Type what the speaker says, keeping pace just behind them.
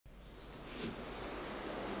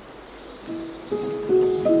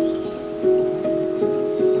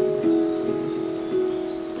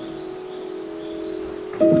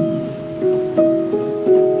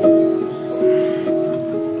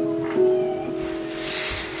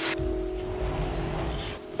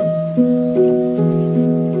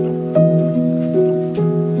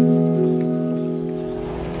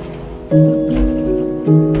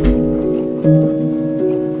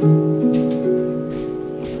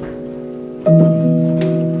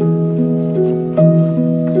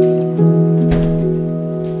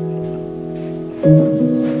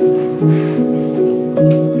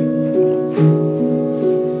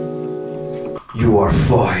You are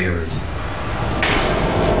fired.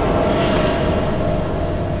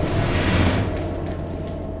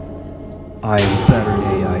 I am better.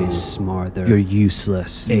 AI is smarter. You're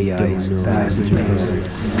useless. AI is faster.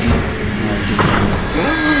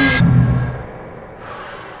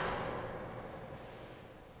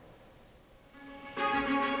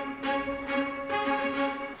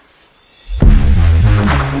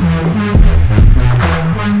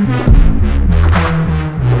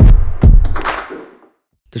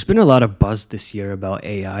 There's been a lot of buzz this year about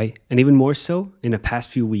AI, and even more so in the past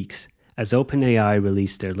few weeks, as OpenAI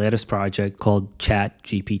released their latest project called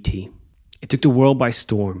ChatGPT. It took the world by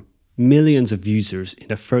storm, millions of users in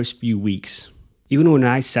the first few weeks. Even when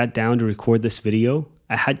I sat down to record this video,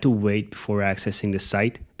 I had to wait before accessing the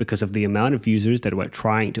site because of the amount of users that were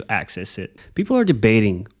trying to access it. People are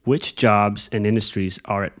debating which jobs and industries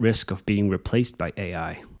are at risk of being replaced by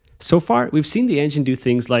AI. So far, we've seen the engine do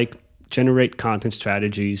things like generate content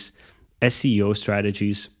strategies, SEO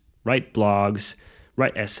strategies, write blogs,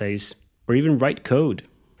 write essays, or even write code.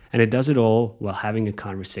 And it does it all while having a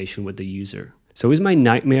conversation with the user. So is my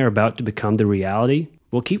nightmare about to become the reality?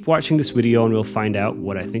 We'll keep watching this video and we'll find out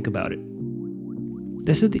what I think about it.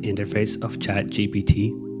 This is the interface of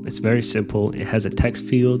ChatGPT. It's very simple. It has a text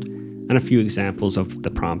field and a few examples of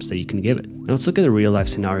the prompts that you can give it. Now let's look at a real life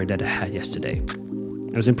scenario that I had yesterday.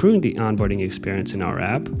 I was improving the onboarding experience in our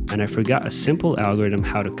app, and I forgot a simple algorithm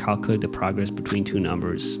how to calculate the progress between two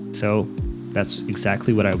numbers. So that's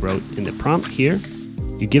exactly what I wrote in the prompt here.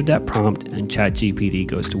 You give that prompt and ChatGPT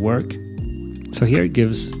goes to work. So here it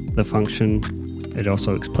gives the function. It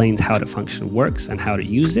also explains how the function works and how to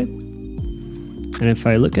use it. And if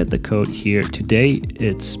I look at the code here, today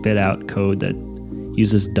it spit out code that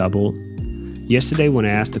uses double. Yesterday when I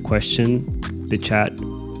asked the question, the chat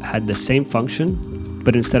had the same function,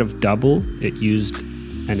 but instead of double, it used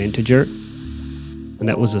an integer. And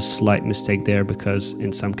that was a slight mistake there because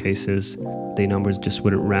in some cases, the numbers just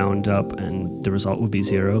wouldn't round up and the result would be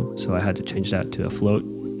 0. So I had to change that to a float,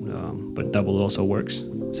 but double also works.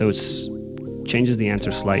 So it changes the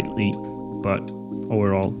answer slightly, but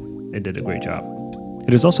overall, it did a great job.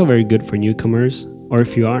 It is also very good for newcomers or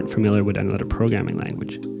if you aren't familiar with another programming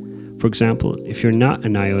language. For example, if you're not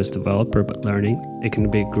an iOS developer but learning, it can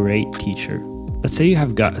be a great teacher. Let's say you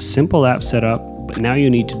have got a simple app set up, but now you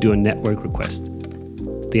need to do a network request.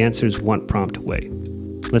 The answer is one prompt away.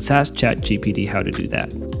 Let's ask ChatGPT how to do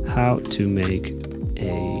that. How to make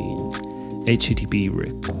a HTTP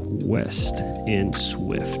request in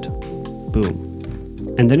Swift.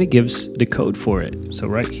 Boom. And then it gives the code for it. So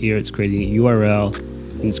right here, it's creating a URL,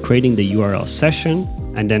 and it's creating the URL session,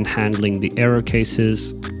 and then handling the error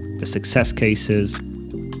cases, the success cases,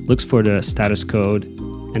 looks for the status code,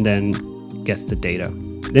 and then gets the data.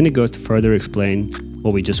 Then it goes to further explain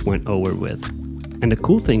what we just went over with. And the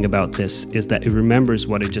cool thing about this is that it remembers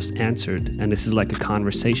what it just answered, and this is like a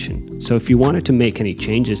conversation. So if you wanted to make any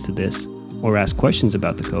changes to this or ask questions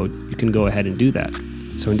about the code, you can go ahead and do that.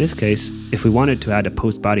 So in this case, if we wanted to add a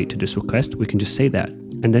post body to this request, we can just say that.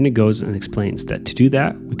 And then it goes and explains that to do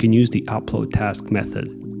that, we can use the upload task method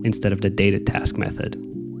instead of the data task method.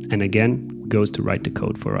 And again, goes to write the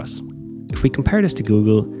code for us. If we compare this to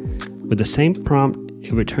Google, with the same prompt,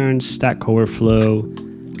 it returns Stack Overflow,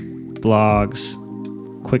 blogs,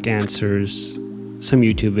 quick answers, some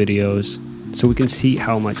YouTube videos, so we can see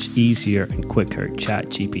how much easier and quicker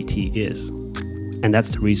ChatGPT is. And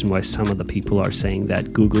that's the reason why some of the people are saying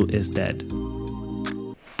that Google is dead.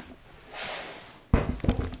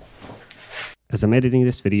 As I'm editing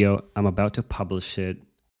this video, I'm about to publish it.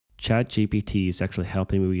 ChatGPT is actually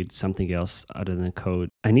helping me with something else other than code.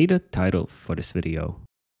 I need a title for this video.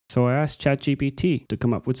 So I asked ChatGPT to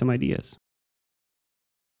come up with some ideas.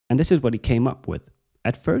 And this is what it came up with.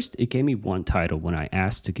 At first, it gave me one title when I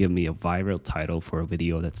asked to give me a viral title for a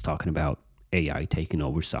video that's talking about AI taking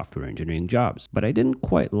over software engineering jobs. But I didn't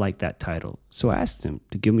quite like that title. So I asked him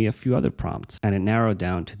to give me a few other prompts, and it narrowed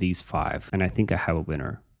down to these 5. And I think I have a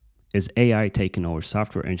winner. Is AI taking over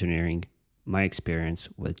software engineering? My experience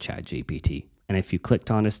with ChatGPT. And if you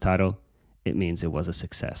clicked on this title, it means it was a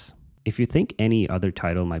success. If you think any other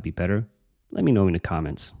title might be better, let me know in the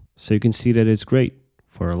comments, so you can see that it's great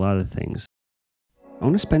for a lot of things. I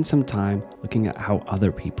want to spend some time looking at how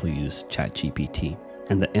other people use ChatGPT,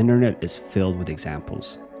 and the internet is filled with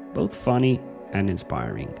examples, both funny and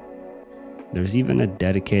inspiring. There's even a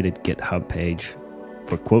dedicated GitHub page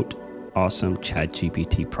for, quote, awesome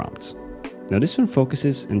ChatGPT prompts. Now this one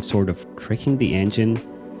focuses on sort of tricking the engine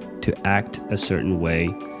to act a certain way,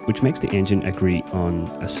 which makes the engine agree on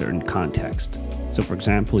a certain context. So for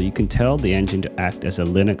example, you can tell the engine to act as a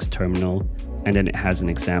Linux terminal, and then it has an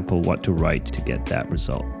example what to write to get that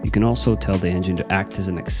result. You can also tell the engine to act as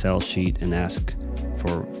an Excel sheet and ask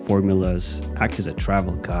for formulas, act as a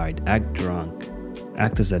travel guide, act drunk,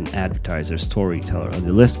 act as an advertiser, storyteller, and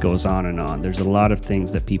the list goes on and on. There's a lot of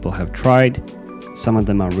things that people have tried. Some of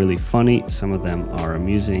them are really funny, some of them are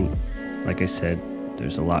amusing. Like I said,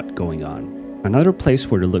 there's a lot going on. Another place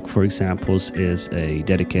where to look for examples is a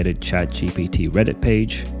dedicated ChatGPT Reddit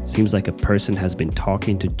page. Seems like a person has been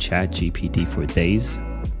talking to ChatGPT for days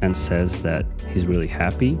and says that he's really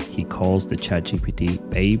happy. He calls the ChatGPT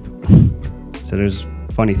babe. So there's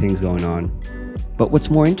funny things going on. But what's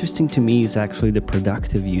more interesting to me is actually the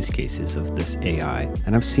productive use cases of this AI.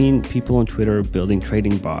 And I've seen people on Twitter building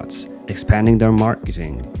trading bots, expanding their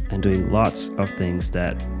marketing, and doing lots of things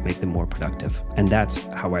that make them more productive. And that's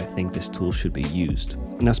how I think this tool should be used.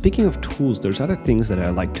 Now, speaking of tools, there's other things that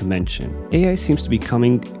I'd like to mention. AI seems to be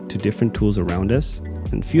coming to different tools around us,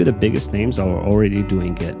 and a few of the biggest names are already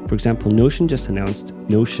doing it. For example, Notion just announced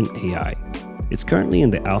Notion AI. It's currently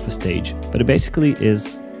in the alpha stage, but it basically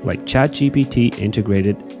is like ChatGPT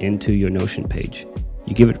integrated into your Notion page.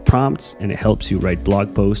 You give it prompts and it helps you write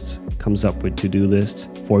blog posts, comes up with to-do lists,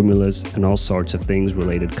 formulas, and all sorts of things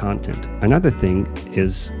related content. Another thing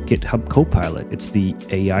is GitHub Copilot. It's the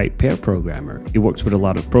AI pair programmer. It works with a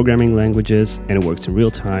lot of programming languages and it works in real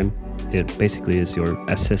time. It basically is your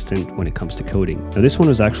assistant when it comes to coding. Now this one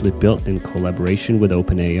was actually built in collaboration with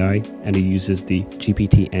OpenAI and it uses the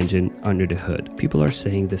GPT engine under the hood. People are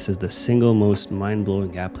saying this is the single most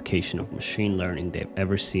mind-blowing application of machine learning they've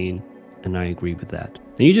ever seen, and I agree with that.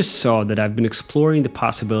 Now you just saw that I've been exploring the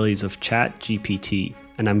possibilities of ChatGPT,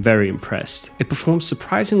 and I'm very impressed. It performs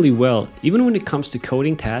surprisingly well, even when it comes to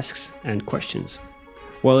coding tasks and questions.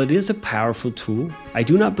 While it is a powerful tool, I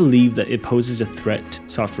do not believe that it poses a threat to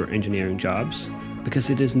software engineering jobs,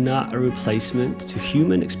 because it is not a replacement to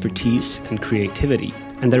human expertise and creativity,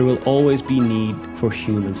 and there will always be need for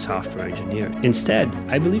human software engineers. Instead,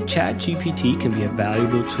 I believe ChatGPT can be a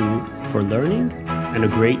valuable tool for learning and a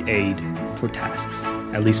great aid for tasks,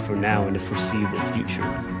 at least for now and the foreseeable future.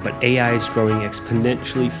 But AI is growing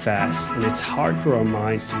exponentially fast, and it's hard for our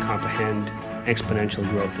minds to comprehend exponential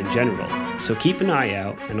growth in general. So keep an eye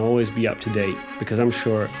out and always be up to date, because I'm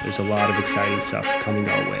sure there's a lot of exciting stuff coming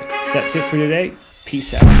our way. That's it for today.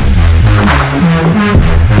 Peace out.